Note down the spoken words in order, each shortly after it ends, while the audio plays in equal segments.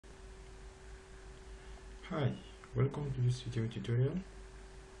Hi, welcome to this video tutorial.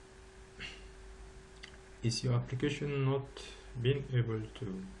 Is your application not being able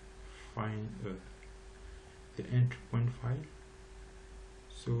to find the entry point file?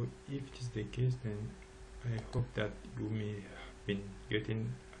 So if it is the case, then I hope that you may have been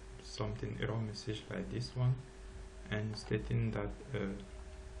getting something error message like this one, and stating that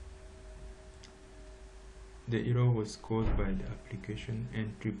the error was caused by the application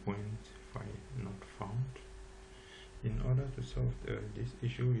entry point file not found. In order to solve this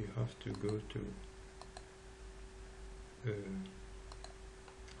issue, you have to go to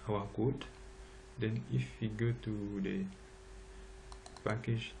our code. Then if we go to the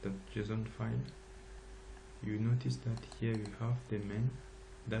package.json file, you notice that here we have the main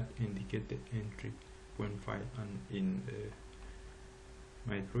that indicate the entry point file, and in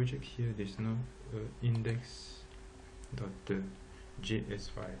my project here there's no index.js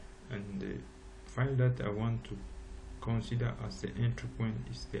file, and the file that I want to consider as the entry point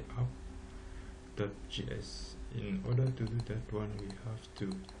is the app.js. In order to do that one, we have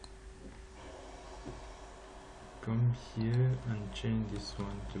to come here and change this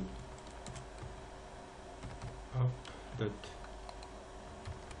one to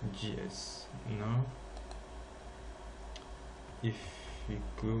app.js. Now if we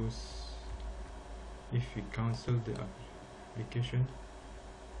cancel the application,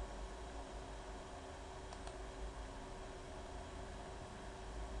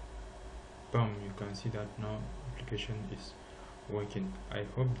 boom, you can see that now application is working. I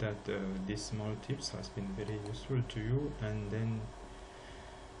hope that these small tips has been very useful to you, and then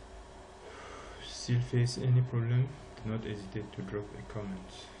still face any problem, do not hesitate to drop a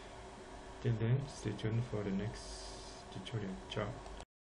comment. Till then, stay tuned for the next tutorial. Ciao.